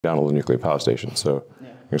down all the nuclear power stations. So you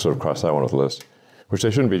can sort of cross that one off the list, which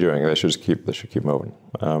they shouldn't be doing. They should keep moving.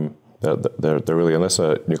 They're really, unless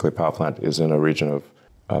a nuclear power plant is in a region of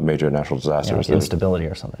major natural disasters, like instability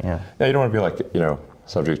or something. Yeah, you don't want to be like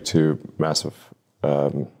subject to massive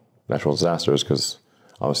natural disasters, because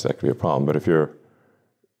obviously that could be a problem. But if you're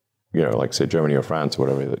like say Germany or France or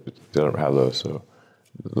whatever, they don't have those, so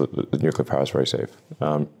the nuclear power is very safe.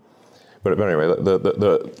 But anyway,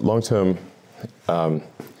 the long-term,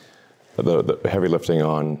 the heavy lifting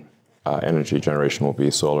on energy generation will be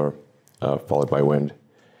solar, followed by wind,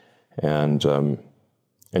 and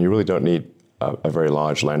you really don't need a very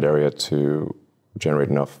large land area to generate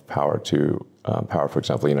enough power to power, for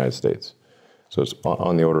example, the United States. So it's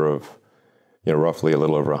on the order of roughly a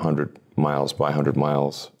little over 100 miles by 100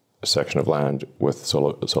 miles a section of land with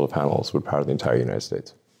solar panels would power the entire United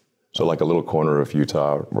States. So like a little corner of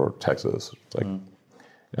Utah or Texas, like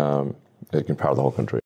it can power the whole country.